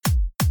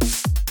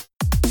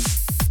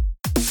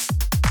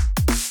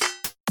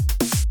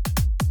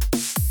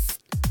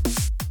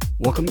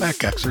Welcome back,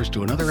 Xers,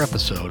 to another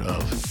episode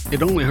of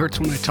It Only Hurts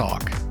When I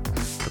Talk,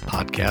 the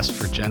podcast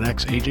for Gen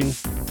X aging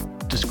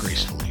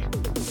disgracefully.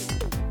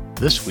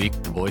 This week,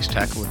 the boys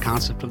tackle the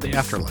concept of the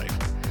afterlife.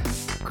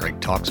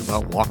 Greg talks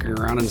about walking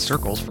around in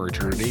circles for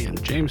eternity,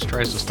 and James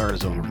tries to start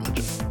his own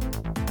religion.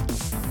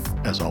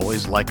 As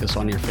always, like us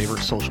on your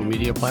favorite social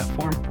media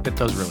platform. It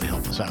does really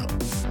help us out.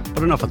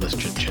 But enough of this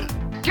chit-chat.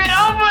 Get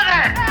on with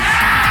it!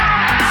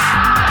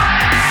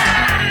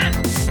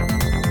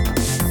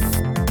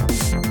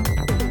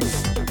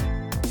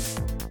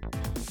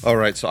 All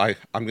right, so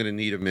I'm going to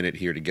need a minute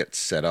here to get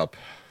set up.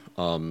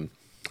 I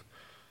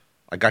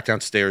got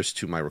downstairs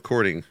to my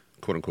recording,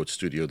 quote-unquote,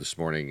 studio this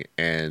morning,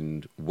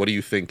 and what do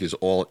you think is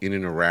all in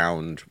and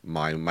around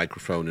my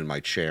microphone and my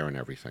chair and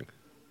everything?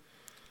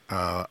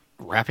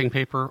 Wrapping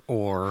paper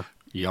or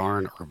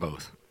yarn or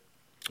both?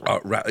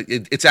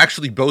 It's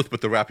actually both, but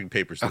the wrapping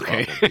paper's the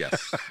Okay. problem.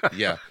 Yes,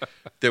 yeah.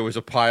 There was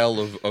a pile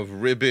of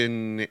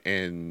ribbon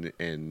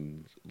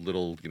and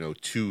little,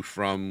 to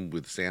from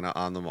with Santa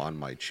on them on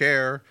my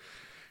chair,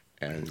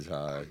 and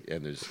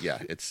there's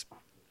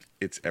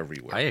it's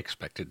everywhere. I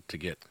expected to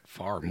get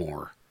far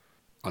more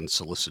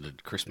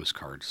unsolicited Christmas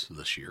cards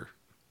this year,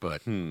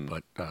 but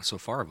so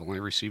far I've only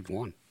received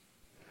one.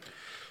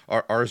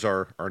 Ours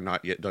are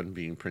not yet done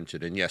being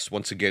printed, and yes,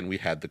 once again we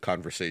had the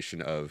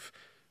conversation of,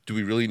 do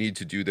we really need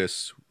to do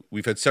this?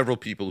 We've had several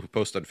people who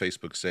post on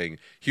Facebook saying,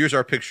 here's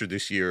our picture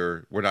this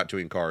year, we're not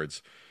doing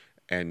cards.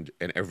 And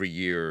every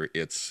year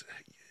it's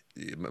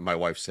my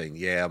wife saying,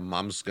 yeah,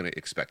 mom's going to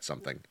expect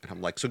something. And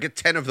I'm like, so get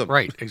 10 of them.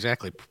 Right,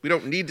 exactly. We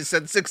don't need to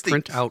send 60.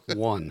 Print out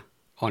one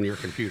on your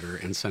computer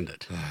and send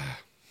it.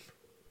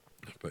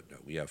 But no,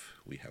 we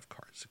have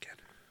cards again.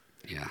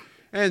 Yeah.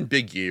 And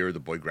big year, the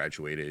boy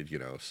graduated,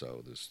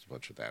 so there's a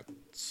bunch of that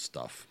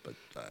stuff. But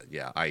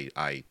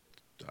I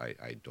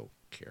don't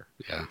care.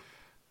 Yeah.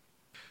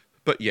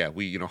 But yeah,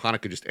 we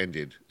Hanukkah just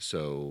ended,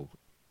 so,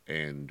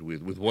 and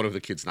with one of the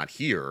kids not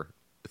here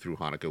through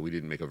Hanukkah, we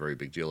didn't make a very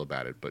big deal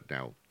about it. But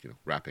now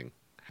wrapping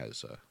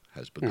has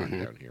begun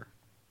down here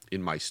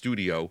in my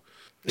studio.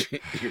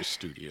 Your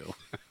studio.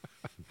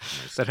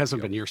 That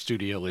hasn't been your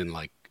studio in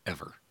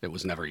ever. It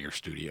was never your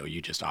studio.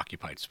 You just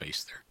occupied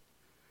space there.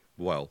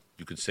 Well,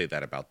 you could say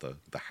that about the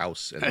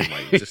house and my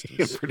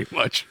existence. Pretty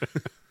much.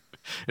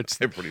 It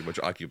pretty much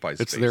occupies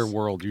It's space. their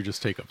world. You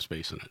just take up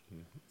space in it.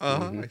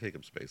 I take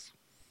up space.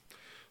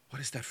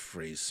 What is that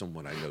phrase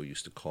someone I know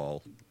used to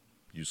call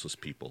useless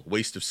people?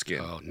 Waste of skin.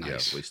 Oh,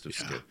 nice. Yeah, waste of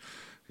skin.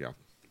 Yeah.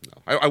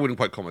 No, I wouldn't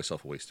quite call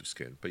myself a waste of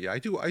skin. But yeah, I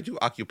do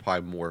occupy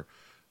more.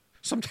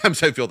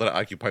 Sometimes I feel that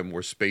I occupy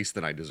more space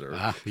than I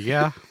deserve.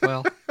 Yeah,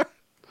 well.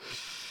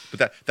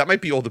 But that might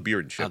be all the beer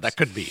and chips. That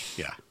could be,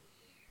 yeah.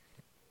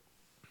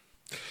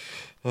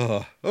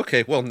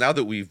 Okay, well, now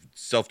that we've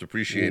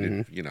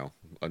self-depreciated,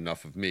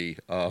 enough of me.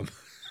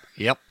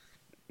 Yep.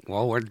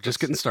 Well, we're just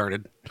getting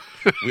started.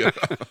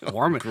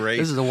 Warm it. Great.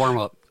 This is the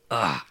warm-up.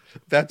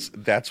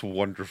 That's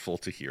wonderful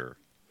to hear.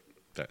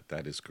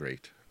 That is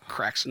great.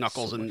 Cracks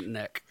knuckles and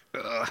neck.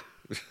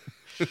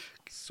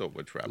 So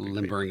much wrapping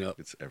Limbering paper. up.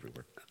 It's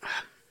everywhere.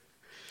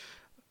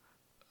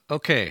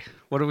 Okay,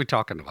 what are we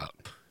talking about?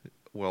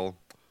 Well,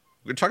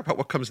 we're going to talk about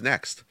what comes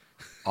next.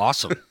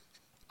 Awesome.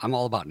 I'm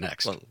all about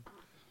next. Well,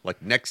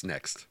 like next.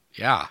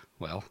 Yeah,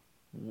 well.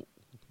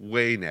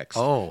 Way next.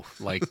 Oh,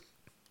 like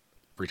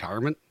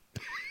retirement?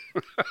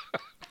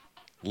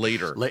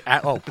 Later.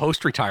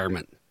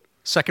 Post-retirement.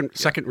 Second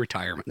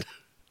retirement.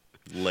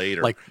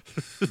 Later. Like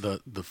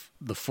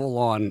the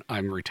full-on,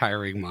 I'm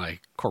retiring my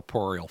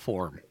corporeal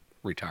form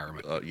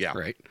retirement. Yeah.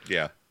 Right?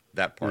 Yeah,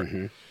 that part.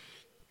 Mm-hmm.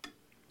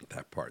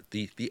 That part.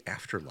 The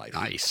afterlife.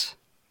 Nice.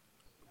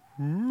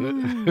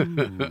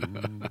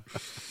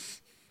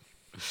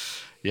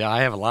 Yeah,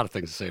 I have a lot of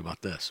things to say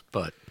about this,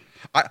 but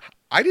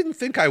I didn't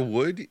think I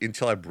would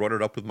until I brought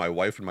it up with my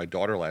wife and my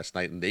daughter last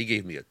night, and they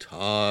gave me a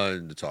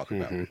ton to talk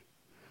about.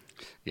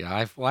 Yeah, I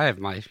have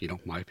my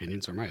my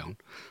opinions are my own,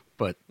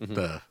 but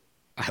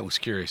I was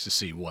curious to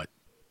see what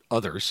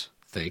others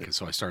think, and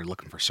so I started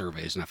looking for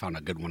surveys, and I found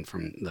a good one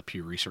from the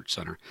Pew Research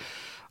Center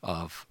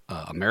of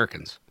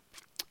Americans.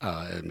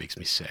 It makes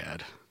me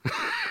sad.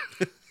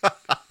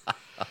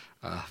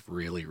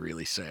 Really,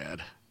 really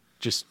sad.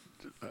 Just,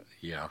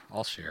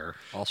 I'll share.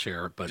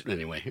 But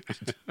anyway.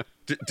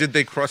 Did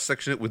they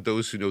cross-section it with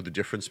those who know the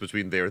difference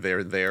between there,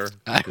 and there?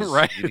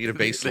 Right. You need a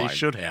baseline. They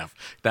should have.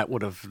 That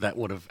would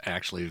have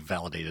actually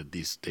validated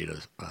these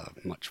data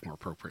much more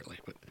appropriately.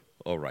 But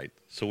all right.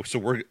 So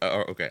we're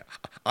okay.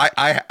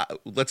 I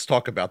let's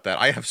talk about that.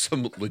 I have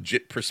some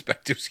legit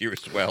perspectives here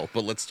as well,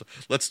 but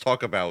let's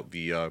talk about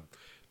the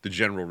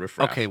general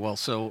riffraff. okay, well,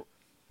 so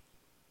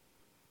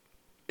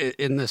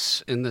in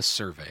this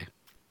survey,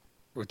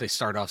 where they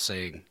start off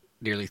saying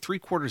nearly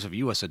 3/4 of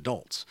U.S.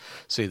 adults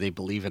say they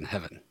believe in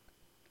heaven.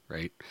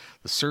 Right?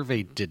 The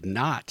survey did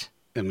not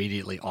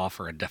immediately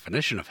offer a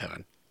definition of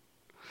heaven,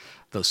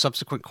 though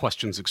subsequent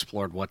questions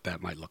explored what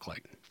that might look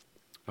like.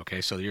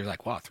 Okay, so you're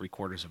like, wow,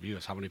 3/4 of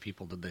U.S. How many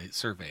people did they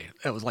survey?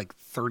 It was like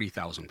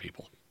 30,000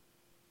 people.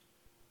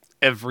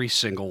 Every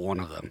single one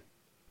of them,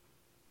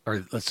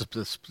 or let's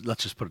just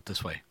put it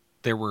this way,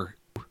 there were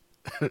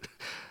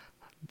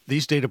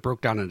these data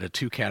broke down into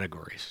two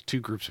categories, two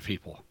groups of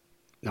people.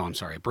 No, I'm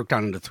sorry. It broke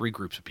down into three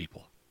groups of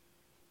people: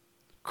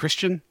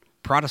 Christian,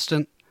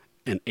 Protestant,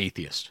 and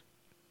atheist.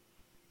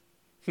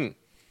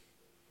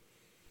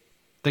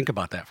 Think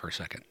about that for a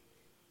second.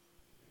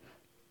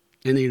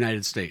 In the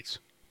United States,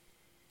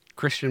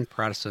 Christian,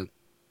 Protestant,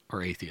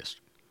 or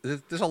atheist?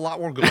 There's a lot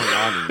more going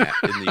on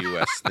in the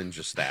U.S. than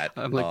just that.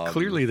 I'm like,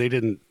 clearly they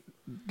didn't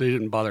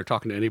bother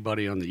talking to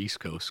anybody on the East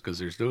Coast because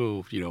there's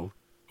no,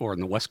 or on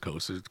the West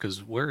Coast,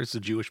 because where is the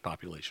Jewish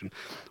population?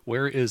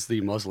 Where is the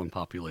Muslim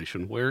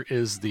population? Where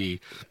is the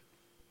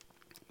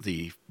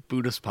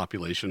Buddhist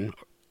population?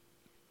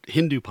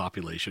 Hindu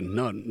population?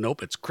 None.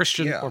 Nope. It's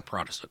Christian or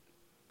Protestant.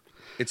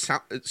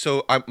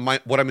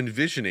 What I'm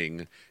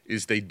envisioning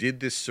is they did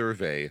this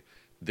survey.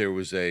 There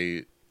was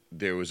a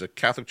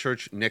Catholic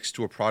church next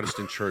to a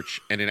Protestant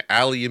church, and an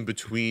alley in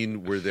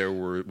between where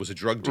was a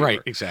drug dealer. Right,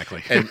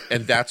 exactly.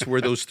 And that's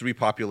where those three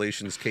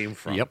populations came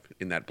from. Yep.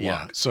 In that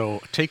block. Yeah.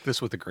 So take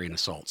this with a grain of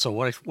salt. So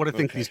what I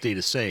think these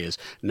data say is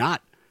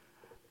not.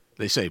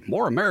 They say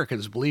more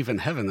Americans believe in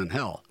heaven than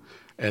hell,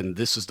 and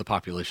this is the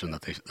population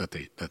that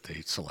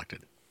they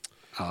selected.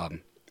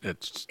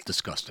 It's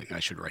disgusting. I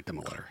should write them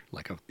a letter,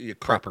 like a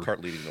proper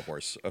cart leading the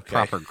horse. Okay.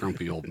 Proper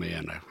grumpy old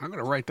man. I'm going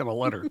to write them a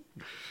letter.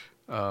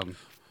 Well,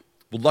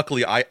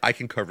 luckily, I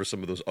can cover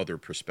some of those other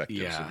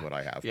perspectives in what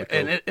I have. Yeah,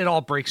 and it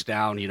all breaks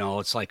down.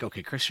 It's like,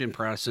 okay, Christian,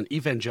 Protestant,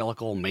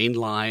 evangelical,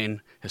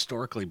 mainline,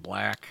 historically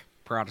black,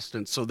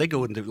 Protestant. So they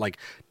go into like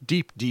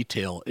deep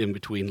detail in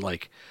between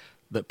like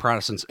the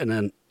Protestants and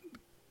then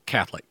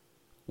Catholic,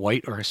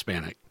 white or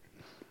Hispanic.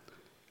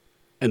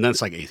 And then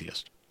it's like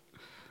atheist.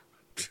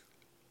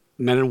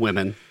 Men and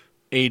women,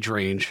 age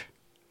range,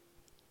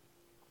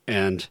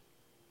 and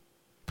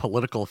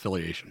political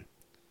affiliation.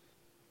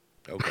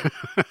 Okay.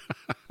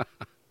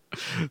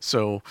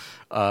 So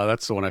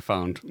that's the one I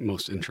found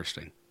most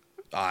interesting.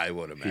 I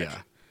would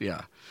imagine.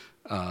 Yeah.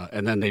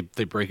 And then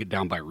they break it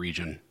down by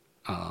region.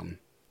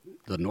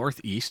 The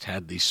Northeast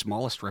had the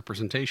smallest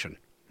representation.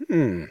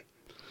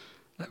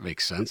 That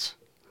makes sense.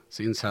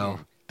 Seeing how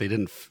they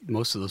didn't,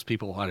 most of those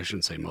people, I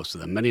shouldn't say most of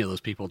them, many of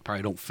those people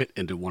probably don't fit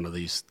into one of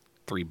these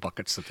three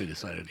buckets that they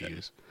decided to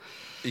use.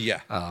 Yeah.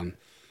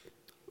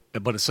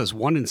 But it says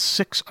 1 in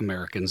 6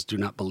 Americans do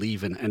not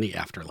believe in any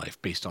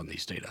afterlife based on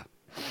these data.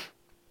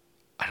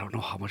 I don't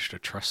know how much to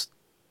trust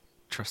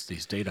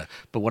these data.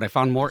 But what I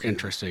found more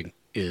interesting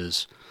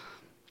is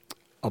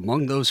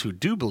among those who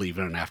do believe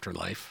in an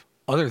afterlife,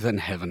 other than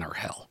heaven or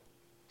hell.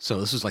 So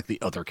this is like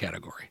the other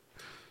category.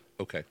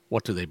 Okay.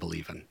 What do they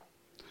believe in?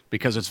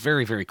 Because it's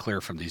very, very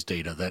clear from these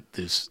data that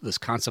this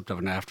concept of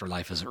an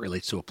afterlife as it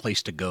relates to a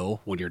place to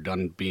go when you're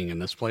done being in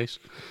this place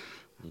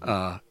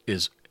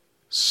is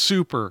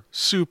super,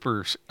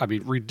 super,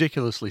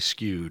 ridiculously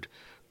skewed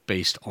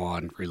based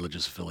on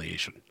religious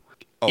affiliation.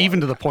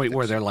 Even to the point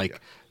where they're like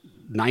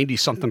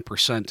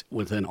 90-something%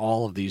 within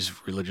all of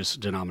these religious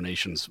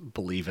denominations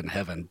believe in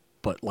heaven,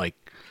 but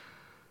like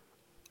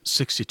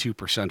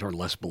 62% or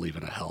less believe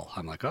in a hell.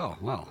 I'm like, oh,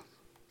 well,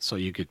 so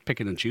you could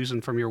pick it and choosing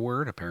from your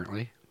word,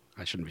 apparently.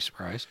 I shouldn't be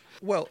surprised.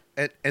 Well,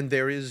 and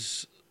there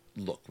is,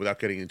 look, without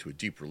getting into a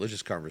deep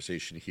religious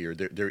conversation here,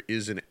 there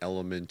is an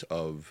element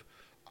of,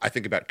 I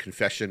think about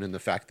confession and the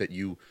fact that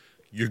you're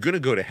going to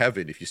go to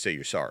heaven if you say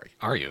you're sorry.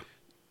 Are you?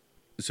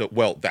 So,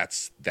 well,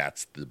 that's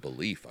the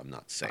belief. I'm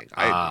not saying.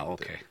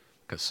 Okay.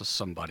 Because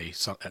somebody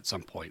at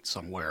some point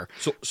somewhere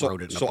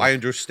wrote it in a book. I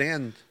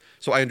understand.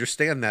 So I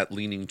understand that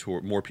leaning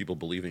toward more people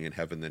believing in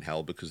heaven than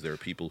hell, because there are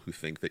people who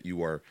think that you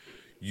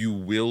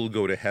will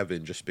go to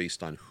heaven just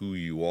based on who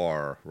you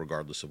are,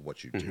 regardless of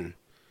what you do. Mm-hmm.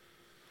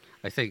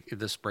 I think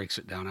this breaks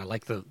it down. I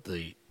like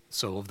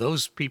so of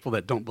those people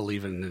that don't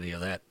believe in any of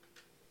that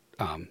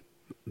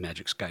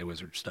magic sky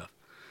wizard stuff,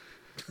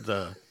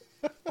 the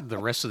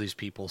rest of these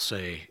people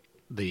say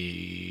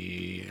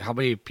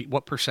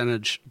what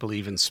percentage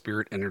believe in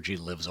spirit energy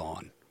lives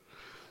on?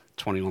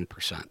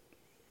 21%.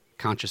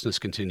 Consciousness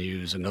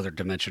continues, another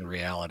dimension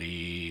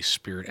reality,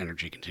 spirit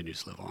energy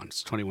continues to live on.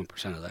 It's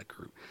 21% of that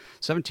group.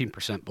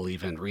 17%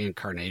 believe in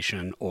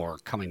reincarnation or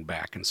coming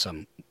back in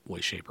some way,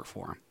 shape, or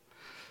form.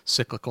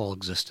 Cyclical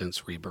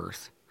existence,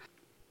 rebirth.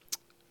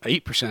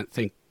 8%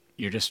 think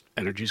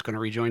energy's going to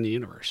rejoin the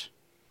universe.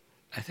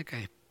 I think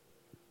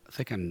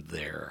I'm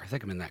there. I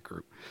think I'm in that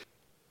group.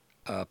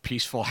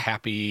 Peaceful,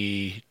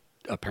 happy,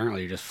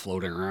 apparently you're just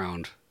floating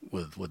around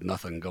with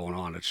nothing going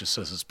on. It just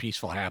says it's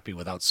peaceful, happy,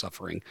 without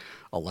suffering,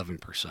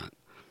 11%.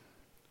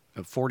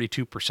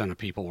 42% of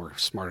people were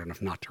smart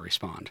enough not to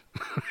respond.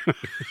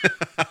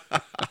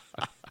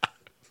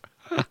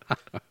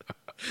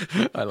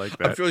 I like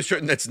that. I'm fairly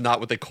certain that's not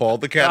what they call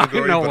the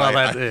category. No,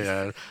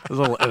 there's a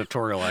little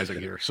editorializing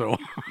here. So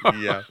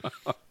yeah.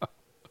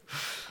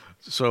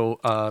 So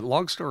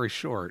long story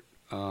short,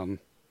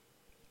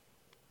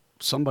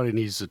 somebody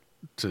needs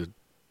to.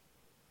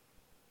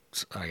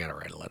 I gotta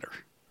write a letter.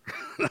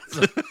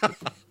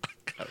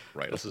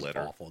 This is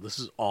awful. This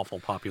is awful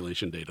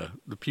population data.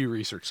 The Pew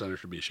Research Center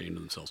should be ashamed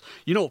of themselves.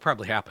 You know what will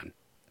probably happen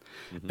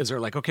is they're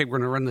like, okay, we're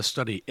going to run this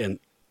study, and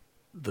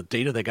the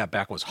data they got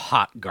back was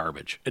hot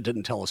garbage. It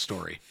didn't tell a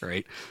story,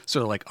 right? So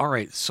they're like, all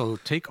right, so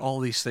take all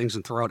these things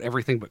and throw out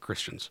everything but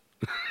Christians.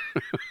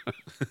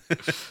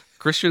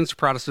 Christians,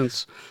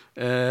 Protestants,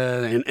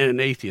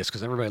 and atheists,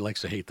 because everybody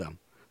likes to hate them.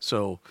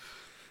 So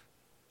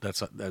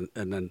that's and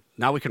then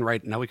now we can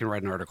write an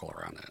article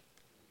around that.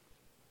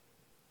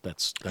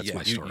 That's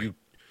my story. You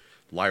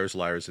liars,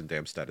 and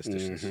damn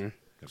statisticians. Mm-hmm.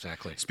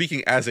 Exactly.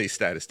 Speaking as a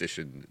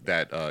statistician,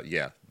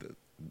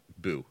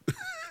 boo.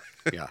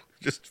 Yeah.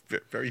 Just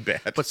very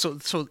bad. But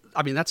so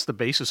I mean, that's the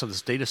basis of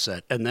this data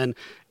set. And then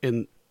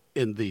in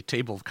the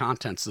table of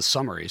contents, the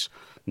summaries,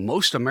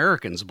 most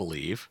Americans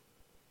believe,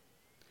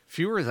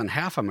 fewer than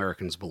half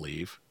Americans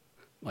believe,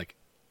 like,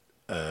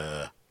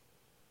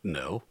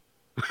 no.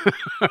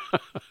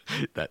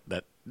 that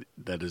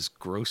is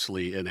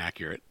grossly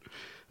inaccurate.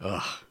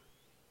 Ugh.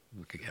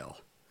 Fucking hell.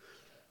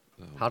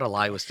 How to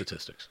lie with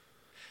statistics.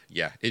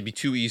 Yeah, it'd be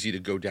too easy to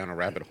go down a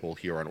rabbit hole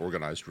here on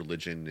organized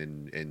religion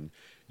and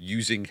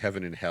using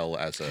heaven and hell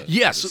as a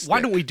why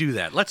don't we do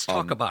that? Let's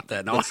talk about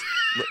that. No,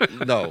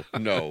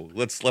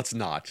 let's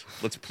not.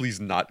 Let's please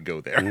not go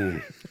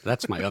there.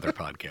 That's my other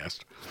podcast.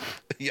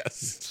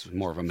 Yes, it's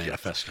more of a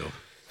manifesto.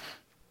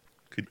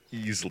 Could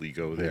easily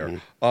go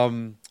there.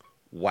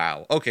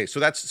 Wow. Okay, so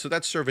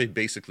that survey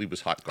basically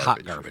was hot garbage.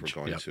 Hot garbage.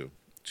 We're going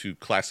to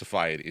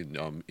classify it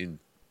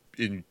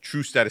in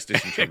true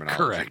statistician terminology.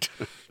 Correct.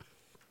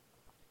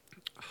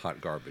 Hot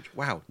garbage.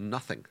 Wow,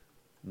 nothing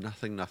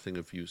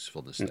of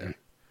usefulness there.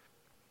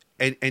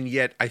 And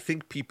yet I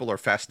think people are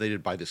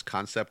fascinated by this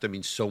concept. I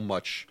mean, so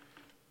much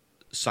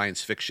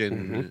science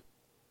fiction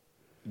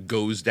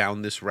goes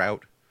down this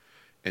route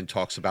and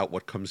talks about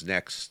what comes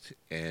next.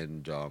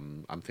 And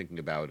I'm thinking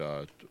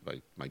about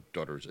my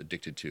daughter's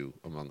addicted to,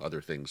 among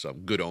other things,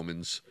 Good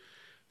Omens,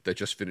 that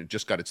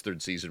just got its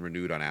third season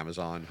renewed on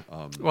Amazon.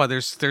 Well,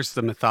 there's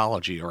the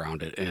mythology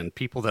around it, and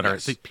people that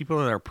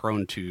are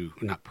prone to,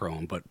 not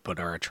prone, but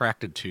are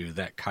attracted to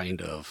that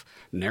kind of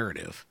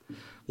narrative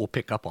will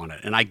pick up on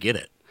it, and I get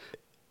it.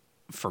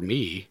 For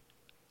me,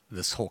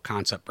 this whole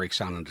concept breaks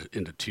down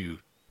into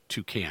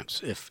two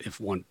camps. If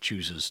one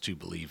chooses to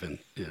believe in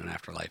an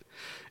afterlife,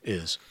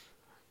 is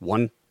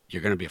one,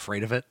 you're going to be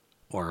afraid of it,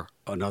 or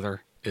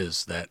another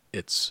is that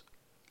it's,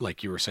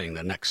 like you were saying,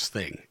 the next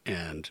thing,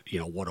 and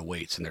what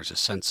awaits, and there's a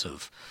sense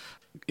of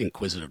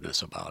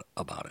inquisitiveness about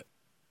it.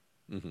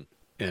 Mm-hmm.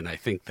 And I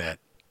think that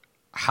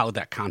how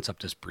that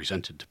concept is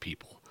presented to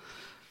people,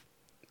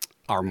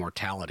 our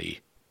mortality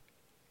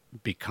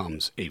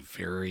becomes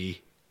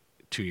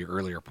to your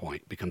earlier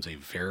point, becomes a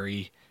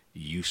very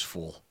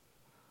useful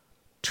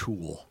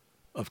tool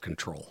of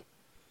control.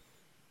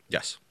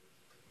 Yes.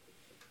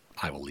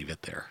 I will leave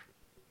it there.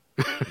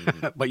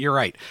 Mm-hmm. But you're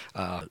right.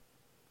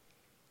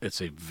 It's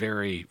a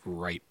very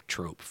ripe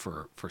trope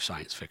for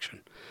science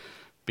fiction,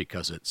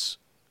 because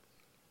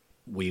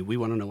we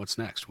want to know what's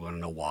next. We want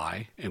to know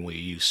why, and we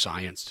use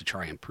science to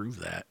try and prove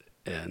that.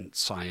 And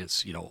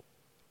science,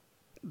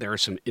 there are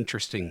some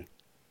interesting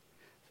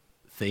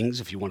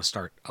things if you want to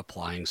start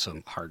applying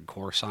some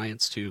hardcore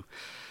science to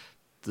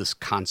this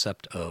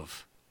concept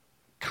of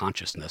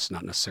consciousness,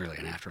 not necessarily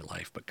an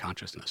afterlife, but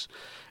consciousness.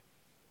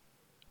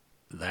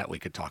 That we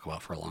could talk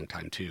about for a long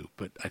time too.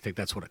 But I think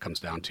that's what it comes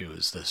down to,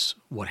 is this: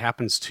 what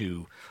happens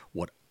to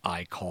what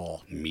I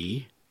call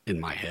me in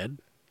my head,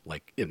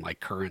 like in my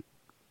current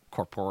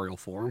corporeal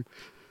form.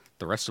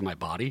 The rest of my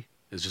body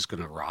is just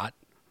going to rot.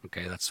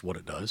 Okay, that's what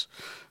it does.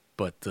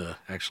 But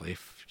actually,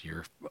 if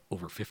you're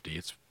over 50,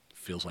 it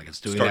feels like it's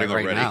doing starting that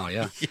right already. now.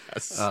 Yeah.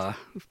 Yes.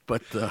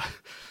 But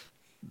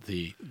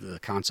the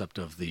concept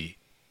of the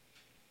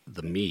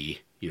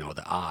me,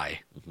 the I,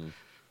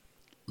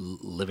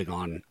 living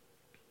on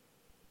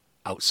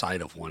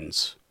outside of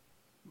one's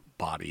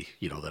body,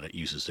 that it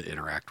uses to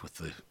interact with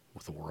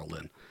the world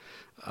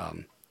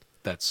in.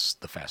 That's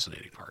the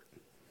fascinating part.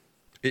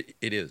 It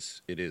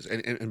is.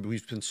 And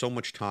we've spent so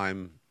much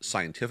time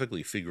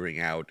scientifically figuring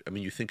out, I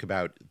mean, you think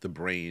about the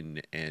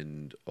brain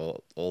and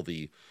all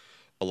the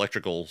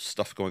electrical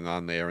stuff going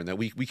on there, and that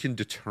we can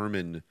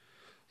determine,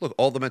 look,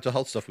 all the mental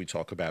health stuff we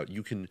talk about,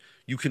 you can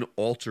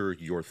alter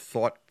your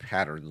thought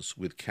patterns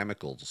with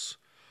chemicals.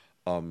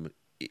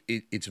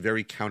 It's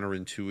very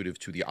counterintuitive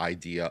to the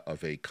idea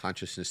of a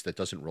consciousness that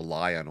doesn't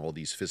rely on all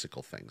these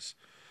physical things.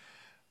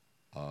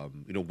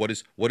 What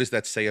does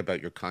that say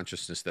about your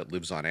consciousness that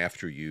lives on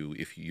after you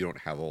if you don't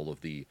have all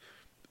of the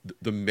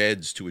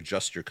meds to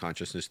adjust your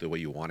consciousness the way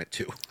you want it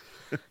to?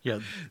 Yeah.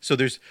 So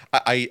there's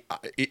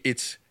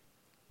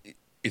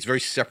it's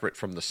very separate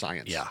from the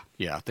science.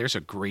 Yeah. There's a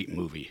great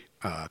movie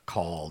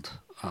called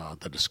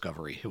The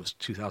Discovery. It was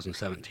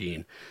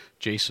 2017.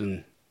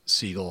 Jason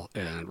Segel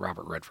and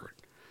Robert Redford.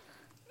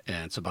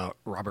 And it's about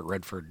Robert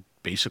Redford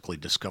basically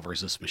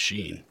discovers this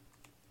machine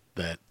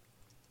that,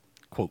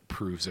 quote,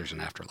 proves there's an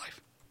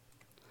afterlife.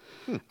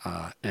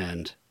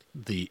 And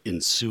the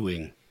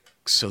ensuing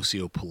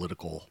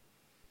socio-political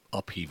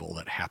upheaval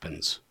that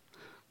happens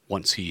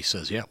once he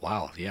says,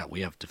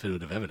 we have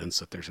definitive evidence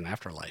that there's an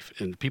afterlife.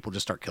 And people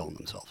just start killing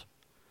themselves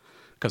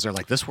because they're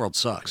like, this world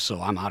sucks, so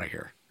I'm out of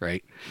here,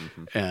 right?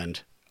 Mm-hmm.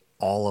 And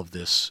all of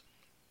this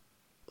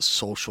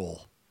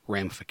social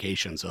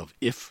ramifications of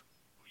if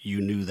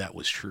you knew that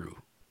was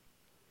true.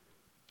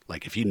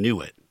 Like if you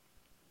knew it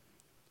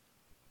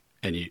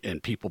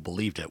and people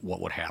believed it,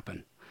 what would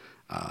happen?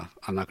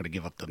 I'm not going to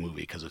give up the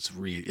movie because it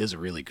is a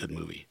really good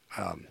movie.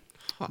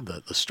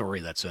 The story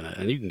that's in it,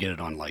 and you can get it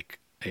on like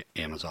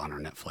Amazon or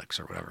Netflix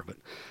or whatever. But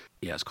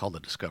yeah, it's called The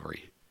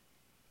Discovery.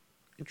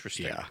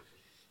 Interesting. Yeah,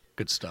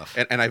 good stuff.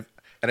 And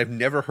I've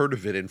never heard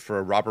of it. And for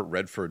a Robert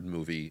Redford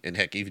movie, and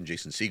heck, even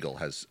Jason Segel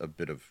has a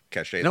bit of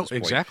cachet. At this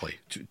point. Exactly.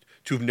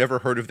 To have never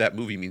heard of that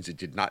movie means it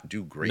did not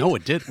do great. No,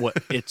 it did.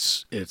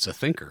 It's a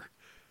thinker,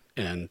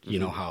 and you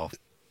know how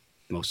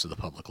most of the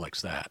public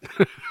likes that.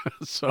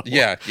 So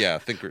yeah.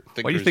 Thinkers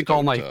why do you think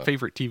all my don't,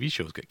 favorite TV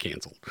shows get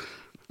canceled?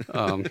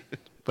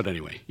 But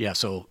anyway, yeah.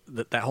 So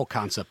that whole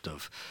concept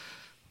of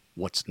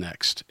what's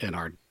next and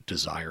our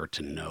desire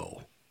to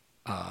know,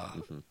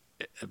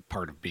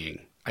 part of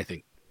being, I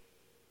think,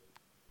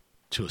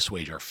 to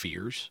assuage our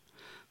fears,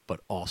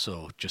 but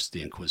also just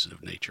the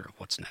inquisitive nature of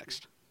what's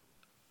next.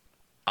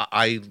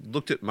 I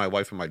looked at my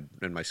wife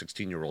and my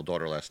 16-year-old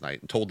daughter last night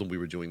and told them we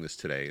were doing this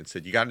today and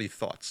said, "You got any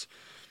thoughts?"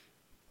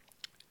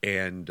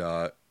 And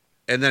then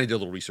I did a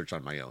little research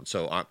on my own.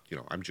 So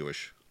I'm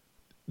Jewish.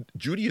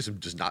 Judaism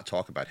does not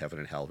talk about heaven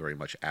and hell very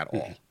much at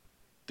all.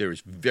 There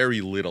is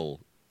very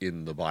little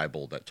in the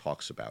Bible that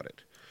talks about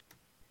it.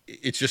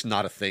 It's just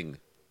not a thing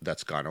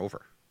that's gone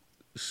over.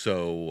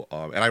 So,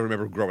 and I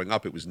remember growing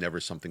up, it was never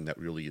something that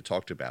really you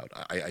talked about.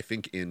 I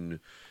think in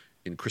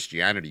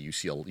Christianity, you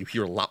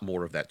hear a lot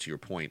more of that, to your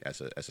point,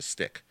 as a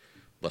stick,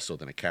 less so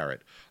than a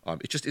carrot.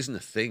 It just isn't a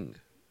thing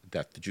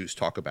that the Jews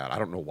talk about. I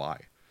don't know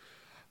why,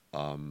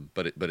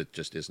 but it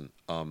just isn't.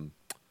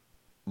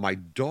 My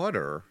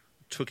daughter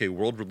took a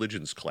world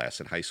religions class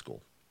in high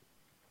school.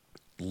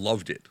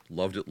 Loved it,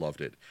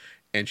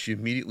 and she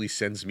immediately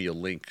sends me a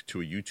link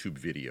to a YouTube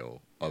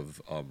video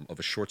of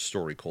a short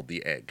story called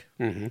 "The Egg,"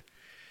 and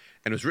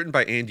it was written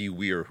by Andy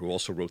Weir, who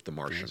also wrote The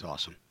Martian. That's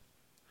awesome.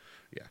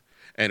 Yeah.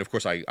 And of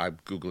course, I'm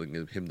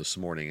Googling him this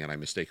morning, and I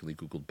mistakenly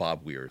Googled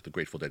Bob Weir, the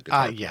Grateful Dead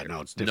guitar player. Yeah,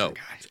 no, it's different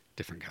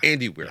guy.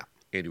 Andy Weir. Yeah.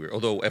 Andy Weir.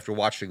 Although after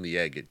watching The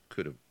Egg, it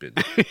could have been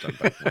done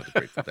by one of the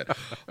Grateful Dead.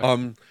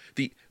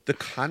 The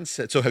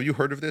concept. So, have you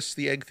heard of this,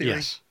 the egg theory?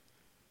 Yes.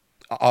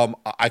 I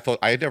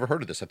had never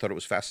heard of this. I thought it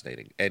was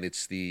fascinating, and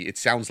it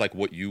sounds like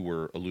what you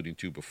were alluding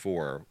to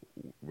before,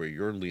 where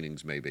your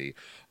leanings may be.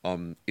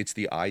 It's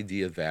the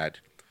idea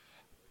that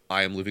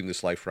I am living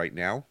this life right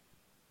now.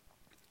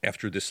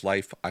 After this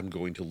life, I'm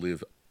going to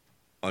live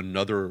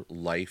another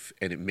life,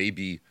 and it may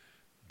be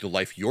the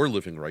life you're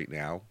living right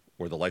now,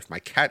 or the life my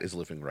cat is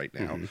living right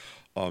now.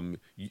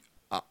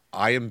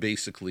 I am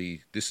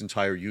basically this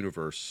entire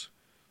universe.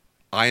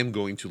 I am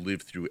going to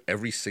live through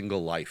every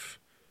single life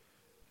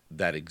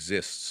that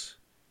exists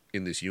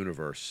in this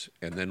universe,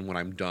 and then when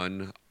I'm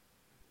done,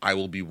 I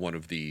will be one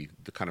of the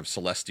kind of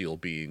celestial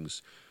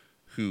beings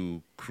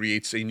who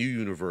creates a new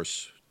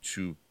universe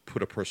to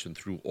put a person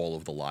through all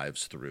of the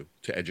lives through,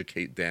 to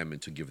educate them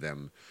and to give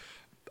them,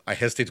 I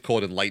hesitate to call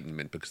it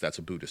enlightenment because that's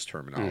a Buddhist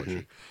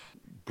terminology.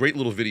 Great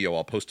little video.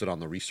 I'll post it on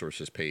the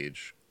resources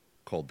page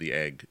called The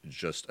Egg.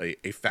 Just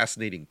a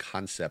fascinating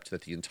concept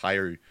that the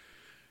entire,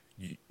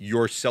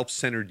 your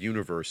self-centered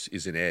universe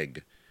is an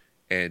egg,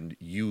 and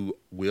you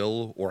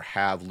will or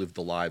have lived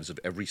the lives of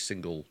every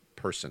single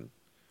person.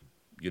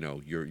 You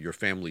know, your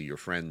family, your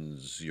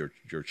friends,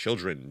 your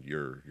children,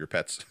 your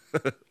pets,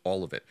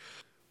 all of it.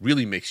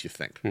 Really makes you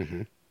think.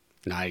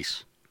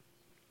 Nice.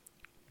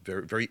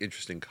 Very, very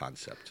interesting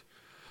concept.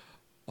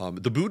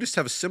 The Buddhists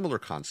have a similar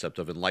concept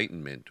of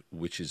enlightenment,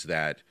 which is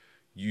that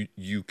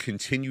you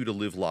continue to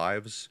live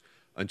lives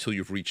until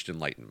you've reached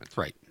enlightenment.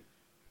 Right.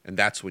 And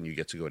that's when you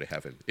get to go to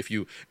heaven.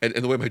 And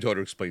the way my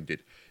daughter explained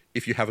it,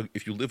 if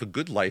you live a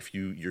good life,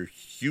 you're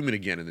human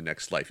again in the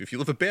next life. If you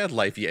live a bad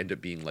life, you end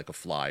up being like a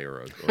fly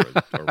or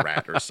a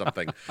rat or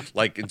something,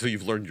 like until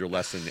you've learned your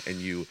lesson, and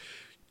you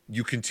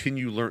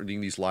continue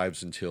learning these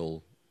lives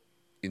until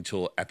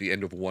at the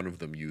end of one of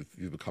them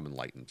you've become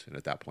enlightened, and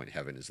at that point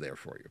heaven is there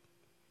for you.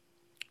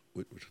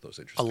 Which are those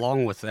interesting?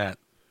 Along with that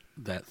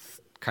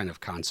kind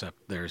of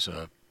concept, there's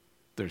a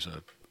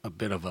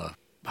bit of a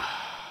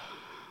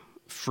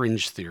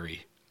fringe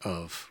theory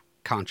of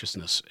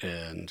consciousness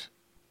and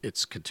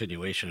its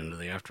continuation into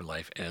the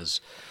afterlife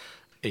as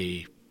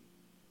a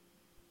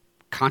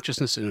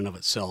consciousness in and of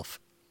itself,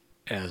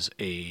 as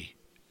an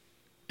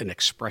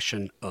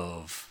expression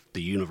of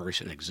the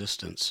universe in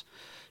existence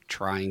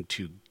trying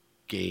to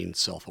gain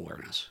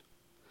self-awareness.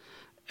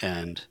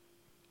 And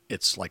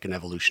it's like an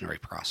evolutionary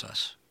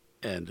process.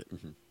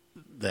 And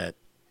that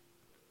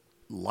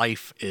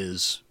life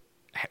is,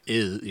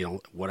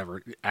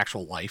 whatever,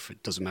 actual life,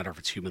 it doesn't matter if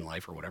it's human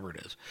life or whatever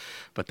it is,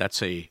 but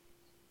that's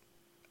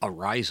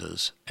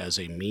arises as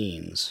a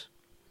means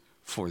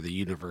for the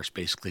universe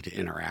basically to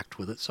interact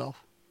with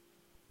itself.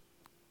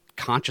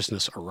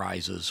 Consciousness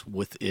arises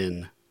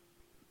within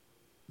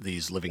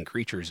these living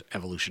creatures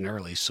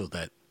evolutionarily so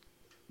that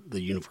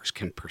the universe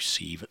can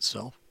perceive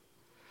itself.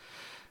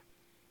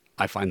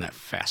 I find that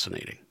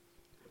fascinating.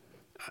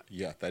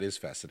 Yeah, that is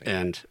fascinating.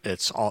 And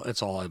it's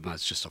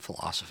just a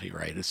philosophy,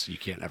 right? You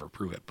can't ever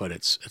prove it, but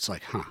it's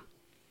like, huh.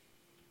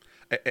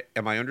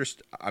 I'm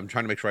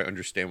trying to make sure I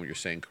understand what you're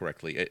saying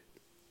correctly.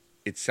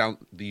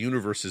 The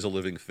universe is a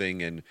living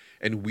thing, and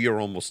we are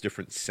almost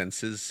different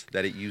senses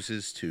that it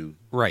uses to.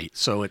 Right.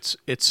 So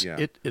Yeah.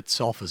 it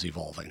itself is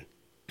evolving.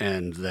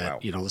 And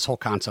that, Wow. this whole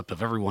concept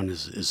of everyone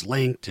is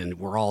linked and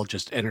we're all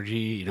just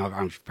energy.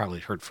 I've probably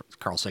heard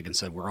Carl Sagan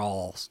said we're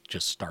all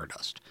just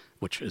stardust,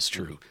 which is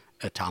true,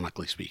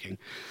 atomically speaking.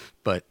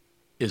 But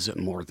is it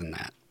more than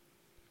that?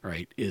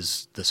 Right?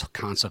 Is this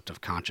concept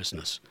of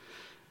consciousness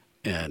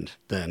and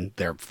then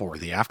therefore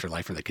the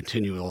afterlife, or the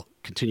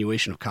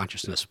continuation of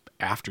consciousness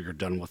after you're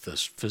done with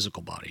this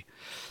physical body,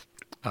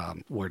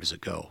 where does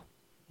it go?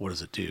 What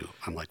does it do?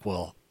 I'm like,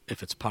 well,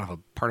 if it's part of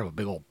a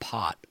big old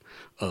pot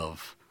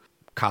of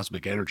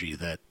cosmic energy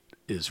that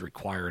is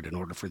required in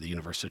order for the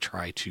universe to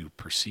try to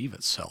perceive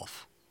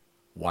itself,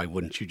 why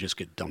wouldn't you just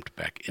get dumped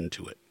back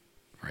into it,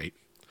 right?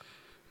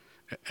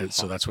 And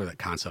so that's where that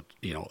concept,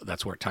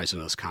 that's where it ties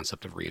into this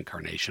concept of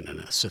reincarnation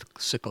and a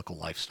cyclical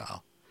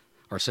lifestyle,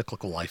 or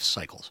cyclical life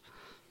cycles.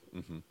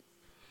 Mm-hmm.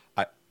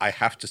 I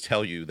have to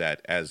tell you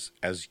that as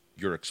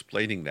you're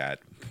explaining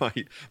that,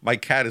 my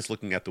cat is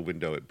looking out the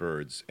window at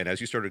birds, and as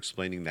you started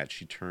explaining that,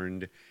 she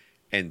turned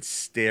and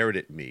stared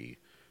at me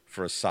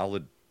for a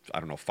solid, I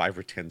don't know, 5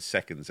 or 10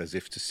 seconds, as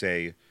if to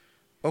say,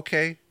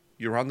 "Okay,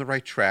 you're on the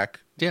right track.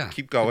 Yeah,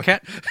 keep going."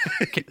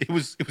 It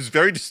was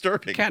very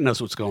disturbing. The cat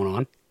knows what's going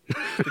on.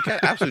 The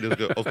cat absolutely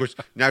does go. Of course,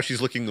 now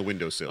she's licking the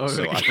windowsill,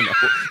 so I don't know.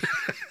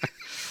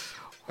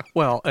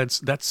 Well,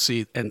 this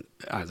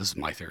is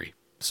my theory.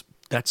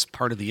 That's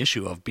part of the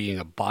issue of being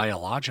a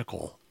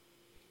biological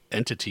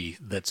entity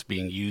that's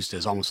being used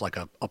as almost like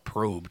a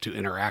probe to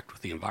interact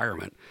with the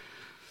environment.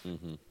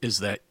 Mm-hmm. Is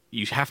that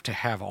you have to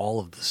have all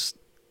of this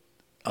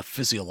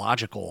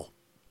physiological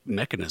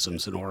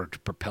mechanisms in order to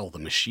propel the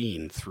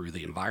machine through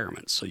the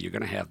environment. So you're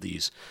going to have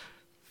these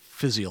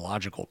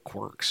physiological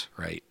quirks,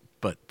 right?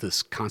 But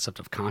this concept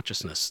of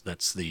consciousness,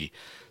 that's the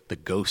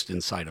ghost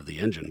inside of the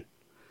engine,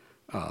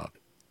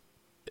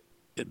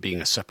 it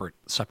being a separate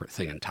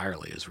thing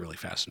entirely, is really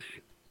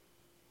fascinating.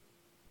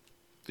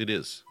 It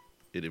is.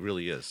 It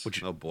really is.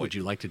 Oh boy! Would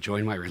you like to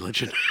join my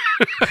religion?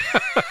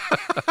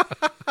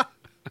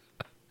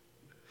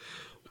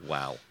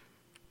 Wow,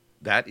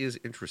 that is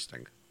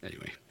interesting.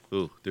 Anyway,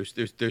 there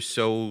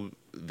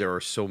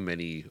are so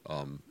many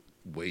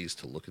ways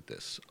to look at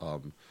this.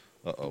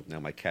 Now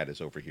my cat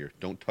is over here.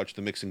 Don't touch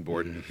the mixing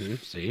board. Mm-hmm.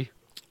 See,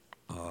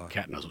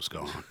 cat knows what's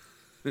going on.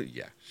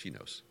 Yeah, she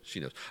knows.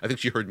 I think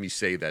she heard me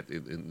say that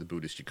in the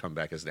Buddhist, you come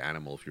back as an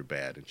animal if you're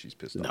bad, and she's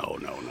pissed off.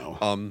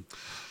 No.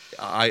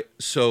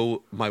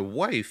 So my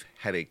wife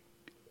had a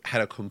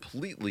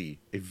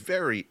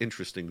very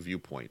interesting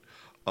viewpoint.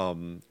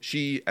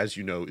 She, as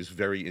you know, is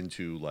very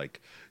into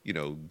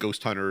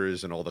ghost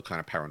hunters and all the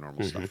kind of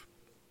paranormal stuff.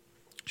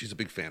 She's a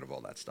big fan of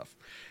all that stuff.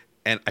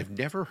 And I've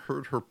never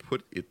heard her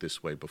put it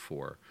this way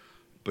before,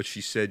 but she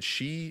said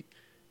she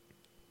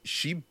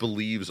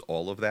believes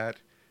all of that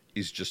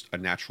is just a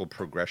natural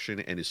progression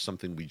and is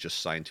something we just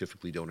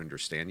scientifically don't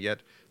understand yet.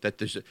 That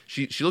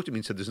she looked at me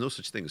and said, "There's no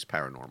such thing as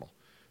paranormal.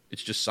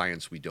 It's just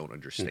science we don't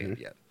understand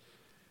yet,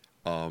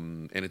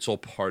 and it's all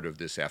part of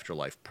this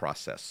afterlife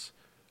process,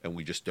 and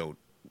we're just not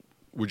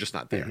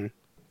there.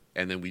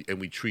 And then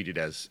we treat it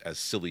as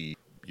silly,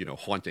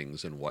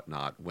 hauntings and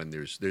whatnot, when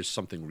there's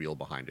something real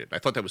behind it." I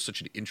thought that was such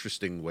an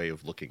interesting way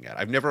of looking at it.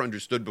 I've never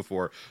understood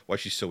before why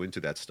she's so into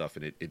that stuff,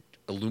 and it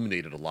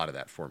illuminated a lot of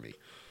that for me.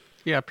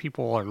 Yeah,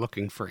 people are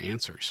looking for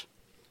answers,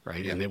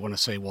 right? Yeah. And they want to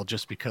say, well,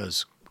 just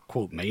because,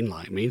 quote,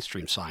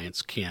 mainstream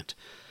science can't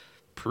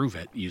prove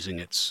it using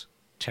its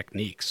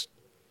techniques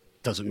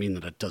doesn't mean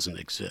that it doesn't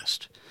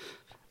exist.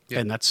 Yeah.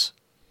 And that's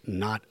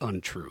not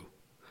untrue.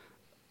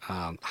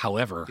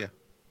 However,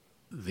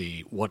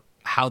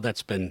 how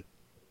that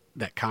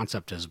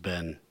concept has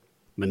been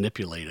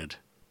manipulated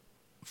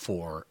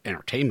for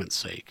entertainment's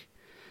sake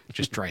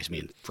just drives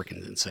me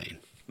freaking insane.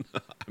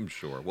 I'm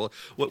sure. Well,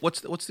 what's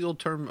the old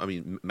term? I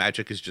mean,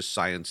 magic is just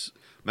science.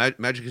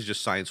 Magic is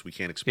just science we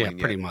can't explain. Yeah,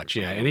 pretty much.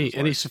 Yeah,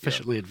 any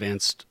sufficiently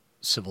advanced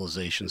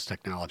civilization's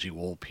technology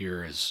will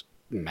appear as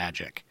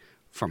magic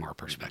from our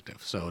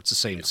perspective. So it's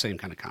the same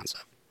kind of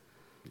concept.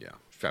 Yeah,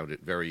 found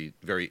it very,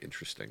 very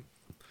interesting.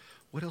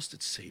 What else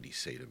did Sadie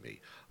say to me?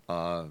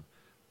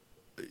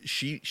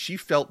 She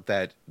felt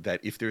that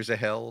if there's a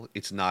hell,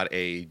 it's not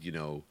a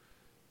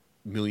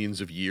millions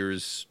of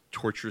years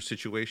torture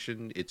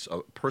situation. It's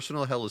a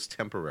personal hell is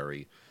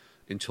temporary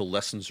until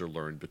lessons are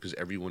learned, because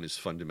everyone is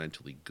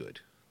fundamentally good.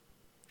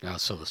 Yeah,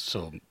 so it's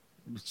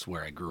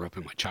where I grew up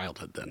in my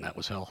childhood. Then that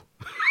was hell.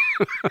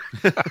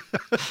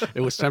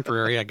 It was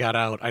temporary. I got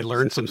out. I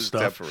learned some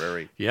stuff.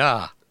 Temporary.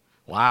 Yeah.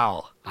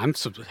 Wow.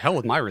 Hell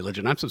with my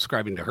religion. I'm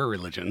subscribing to her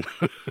religion.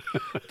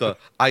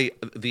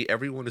 the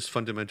everyone is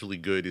fundamentally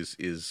good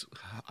is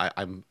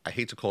I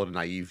hate to call it a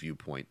naive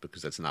viewpoint,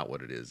 because that's not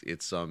what it is.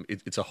 It's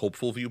a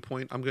hopeful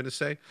viewpoint, I'm going to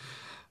say.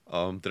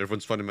 that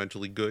everyone's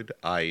fundamentally good.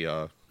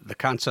 The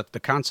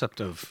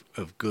concept of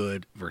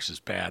good versus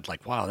bad,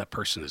 like, wow, that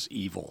person is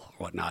evil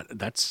or whatnot.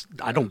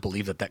 I don't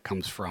believe that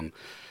comes from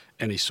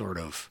any sort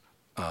of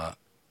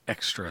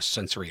extra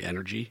sensory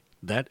energy.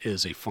 That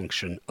is a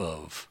function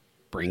of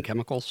brain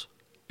chemicals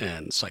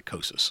and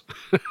psychosis.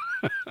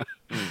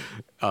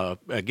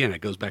 Again,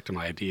 it goes back to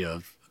my idea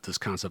of this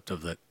concept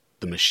of that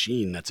the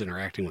machine that's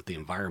interacting with the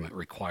environment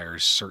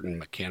requires certain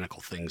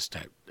mechanical things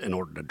in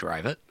order to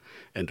drive it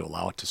and to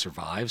allow it to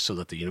survive so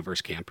that the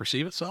universe can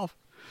perceive itself.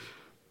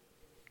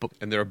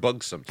 And there are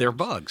bugs sometimes. There are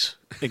bugs.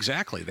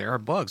 Exactly. There are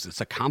bugs. It's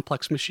a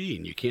complex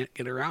machine. You can't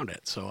get around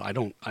it. So I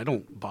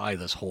don't buy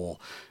this whole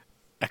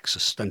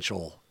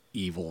existential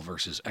evil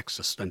versus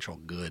existential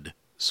good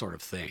sort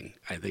of thing.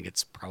 I think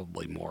it's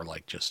probably more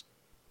like it's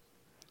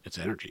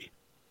energy,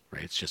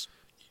 right? It's just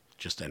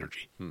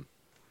energy.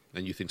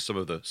 And you think some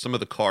of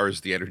the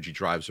cars the energy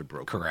drives are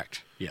broken.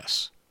 Correct.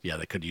 Yes. Yeah,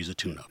 they could use a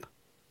tune-up.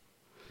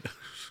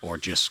 Or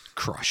just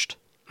crushed.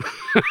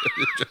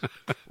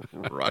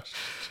 Crushed.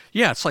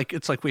 Yeah, it's like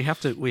it's like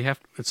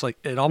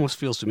it almost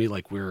feels to me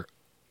like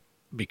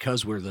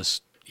because we're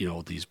this,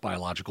 these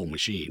biological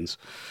machines,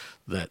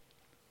 that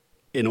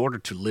in order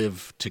to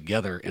live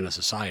together in a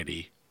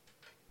society,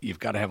 you've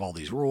got to have all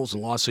these rules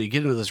and laws. So you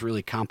get into this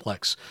really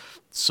complex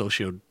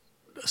social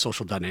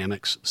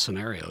dynamics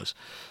scenarios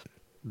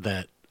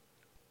that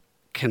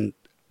can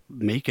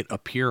make it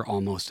appear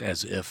almost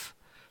as if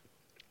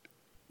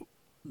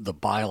the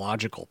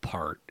biological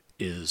part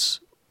is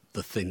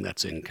the thing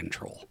that's in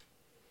control,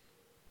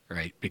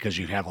 right? Because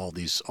you have all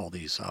these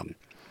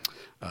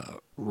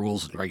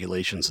rules and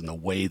regulations and the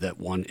way that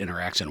one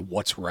interacts and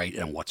what's right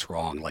and what's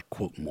wrong, like,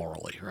 quote,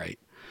 morally, right?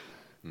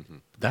 Mm-hmm.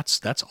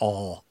 That's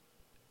all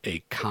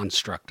a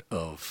construct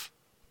of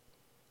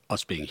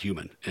us being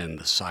human and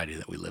the society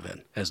that we live in.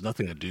 It has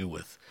nothing to do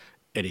with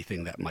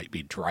anything that might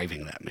be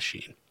driving that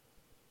machine.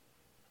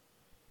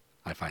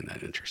 I find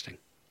that interesting.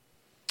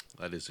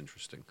 That is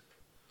interesting.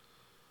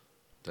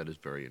 That is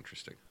very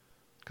interesting.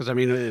 Because, I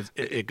mean,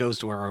 it goes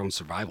to our own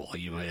survival.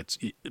 It's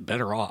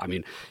better off. I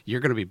mean,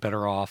 you're going to be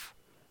better off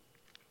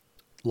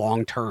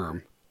long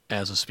term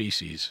as a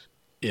species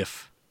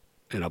if,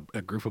 in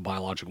a group of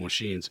biological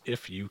machines,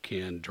 if you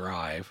can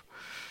drive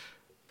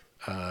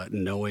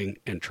knowing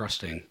and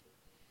trusting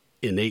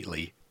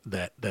innately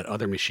that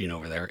other machine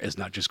over there is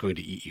not just going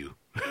to eat you.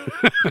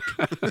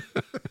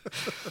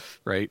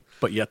 Right?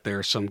 But yet there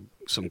are some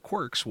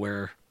quirks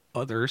where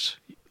others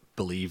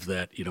believe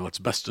that, it's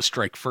best to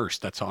strike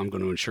first. That's how I'm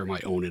going to ensure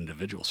my own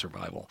individual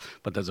survival.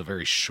 But that's a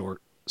very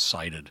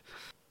short-sighted,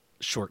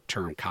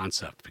 short-term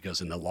concept, because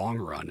in the long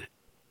run,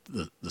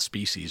 the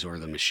species or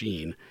the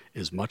machine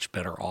is much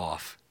better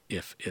off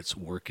if it's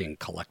working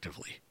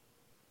collectively.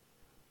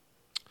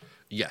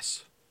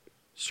 Yes,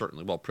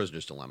 certainly. Well,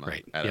 Prisoner's Dilemma,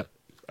 right. at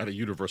a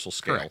universal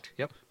scale. Correct.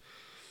 Yep.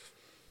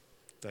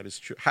 That is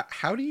true.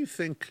 How do you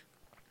think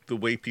the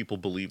way people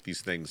believe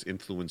these things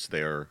influence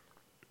their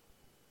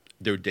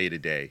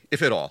day-to-day,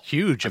 if at all?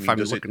 Huge. I'm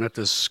looking at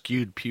this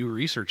skewed Pew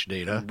Research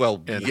data.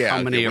 Well, and yeah.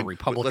 How many are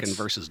Republican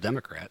versus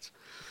Democrats?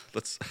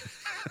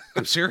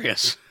 I'm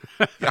serious.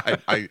 Yeah,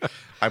 I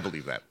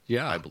believe that.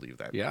 Yeah. I believe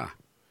that. Yeah.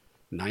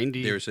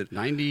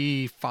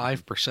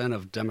 95%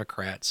 of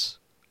Democrats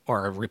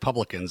or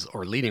Republicans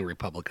or leading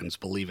Republicans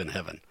believe in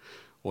heaven,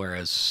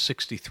 whereas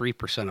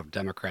 63% of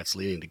Democrats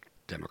leading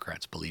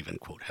Democrats believe in,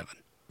 quote, heaven.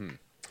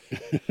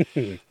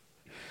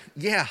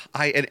 Yeah,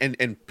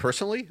 and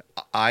personally,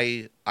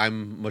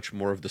 I'm much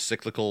more of the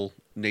cyclical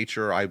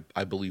nature. I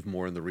believe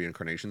more in the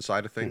reincarnation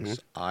side of things.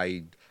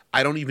 Mm-hmm.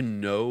 I don't even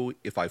know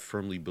if I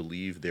firmly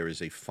believe there is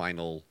a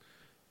final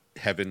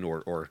heaven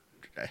or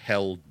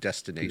hell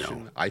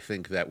destination. No. I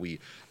think that we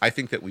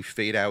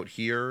fade out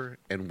here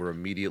and we're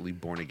immediately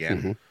born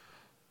again.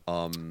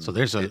 Mm-hmm. So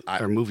there's a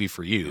movie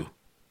for you.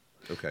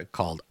 Okay.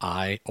 Called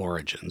I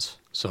Origins.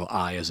 So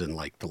I is in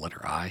like the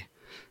letter I,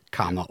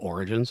 comma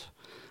Origins.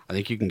 I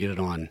think you can get it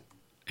on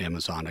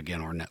Amazon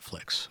again or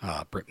Netflix.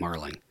 Britt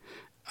Marling.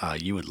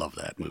 You would love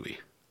that movie.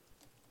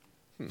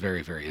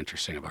 Very, very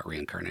interesting about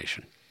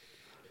reincarnation.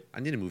 I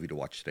need a movie to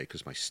watch today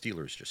because my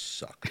Steelers just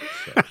suck.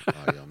 So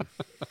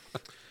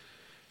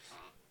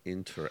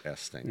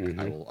interesting. Mm-hmm.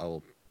 I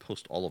will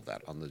post all of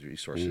that on the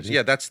resources. Mm-hmm.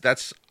 Yeah,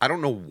 that's. I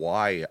don't know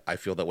why I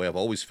feel that way. I've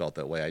always felt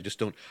that way. I just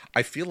don't.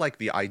 I feel like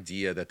the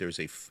idea that there's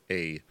a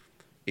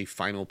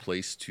final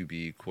place to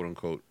be, quote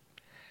unquote,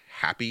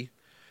 happy.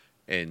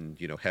 And,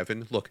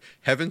 heaven. Look,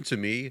 heaven to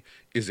me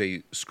is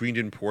a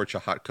screened-in porch, a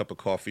hot cup of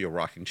coffee, a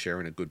rocking chair,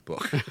 and a good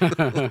book.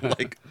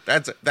 Like,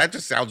 that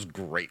just sounds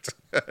great.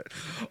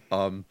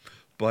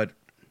 But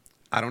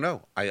I don't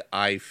know.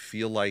 I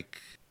feel like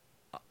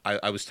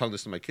I was telling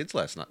this to my kids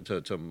last night,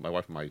 to my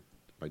wife and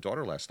my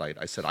daughter last night.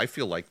 I said, I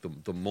feel like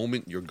the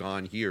moment you're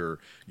gone here,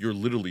 you're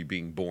literally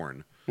being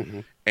born. Mm-hmm.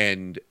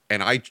 And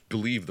I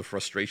believe the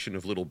frustration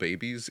of little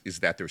babies is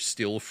that they're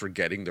still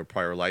forgetting their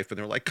prior life, and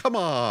they're like, "Come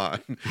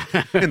on,"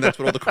 and that's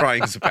what all the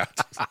crying's about.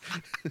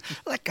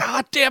 Like,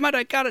 God damn it,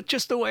 I got it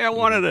just the way I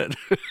wanted it.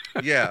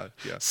 Yeah.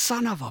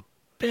 Son of a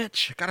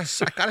bitch.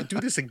 I gotta do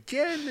this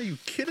again. Are you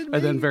kidding me?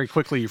 And then very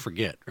quickly you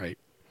forget, right?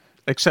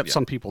 Except Yeah.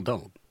 some people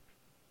don't.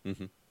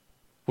 Mm-hmm.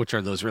 Which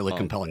are those really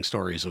compelling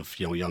stories of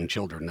young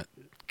children that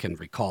can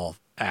recall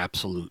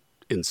absolute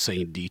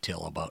insane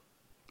detail about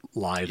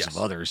lives of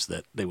others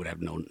that they would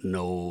have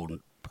no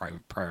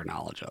prior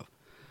knowledge of.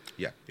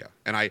 Yeah, yeah,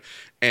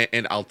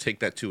 and I'll take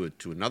that to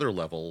another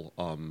level.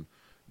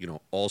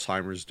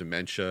 Alzheimer's,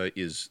 dementia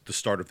is the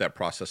start of that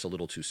process a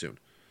little too soon.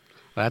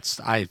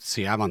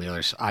 I'm on the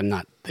other side. I'm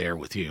not there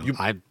with you.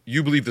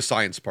 You believe the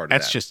science part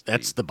of that.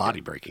 That's the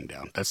body breaking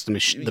down. That's the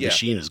machine. The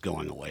machine is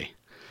going away.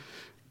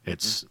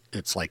 It's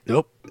like,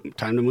 nope,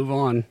 time to move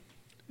on.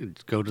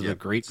 Go to the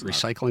great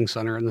recycling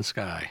center in the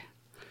sky.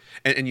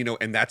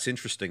 And that's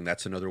interesting.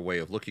 That's another way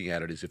of looking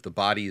at it, is if the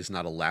body is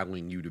not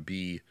allowing you to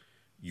be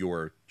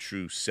your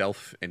true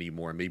self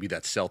anymore, maybe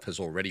that self has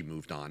already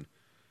moved on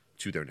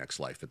to their next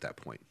life at that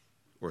point,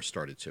 or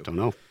started to. Don't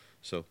know.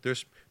 So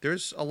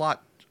there's a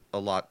lot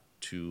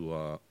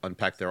to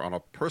unpack there on a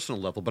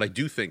personal level, but I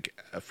do think,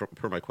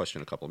 per my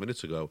question a couple of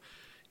minutes ago,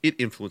 it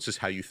influences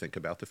how you think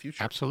about the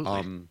future.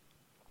 Absolutely.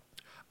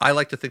 I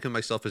like to think of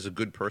myself as a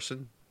good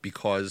person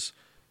because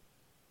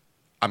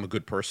I'm a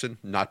good person,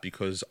 not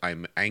because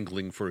I'm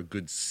angling for a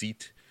good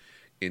seat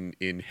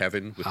in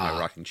heaven with my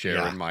rocking chair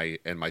and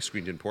my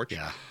screened-in porch.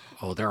 Yeah.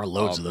 Oh, there are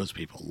loads of those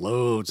people.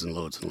 Loads and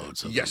loads and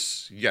loads of them.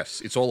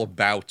 Yes. It's all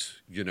about,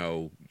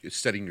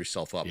 setting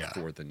yourself up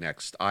for the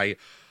next. I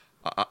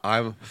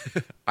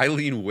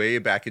lean way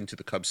back into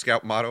the Cub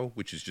Scout motto,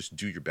 which is just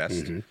do your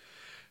best. Mm-hmm.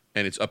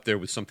 And it's up there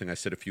with something I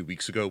said a few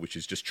weeks ago, which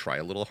is just try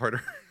a little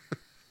harder.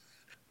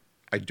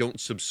 I don't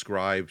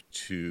subscribe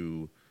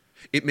to...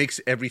 It makes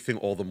everything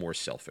all the more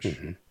selfish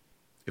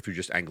if you're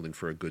just angling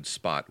for a good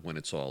spot when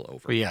it's all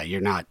over. Well, yeah,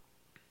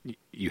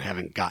 you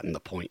haven't gotten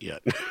the point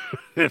yet.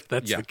 If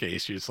that's the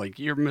case, it's like,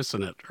 you're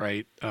missing it,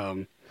 right?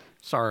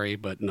 Sorry,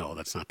 but no,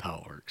 that's not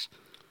how it works.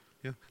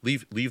 Yeah,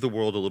 leave the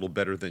world a little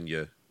better than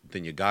you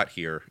got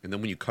here, and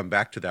then when you come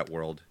back to that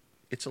world,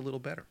 it's a little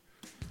better.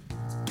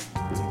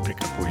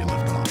 Pick up where you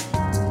left off.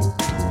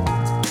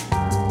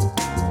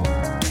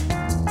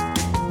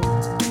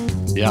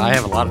 Yeah, I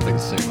have a lot of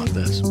things to say about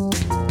this.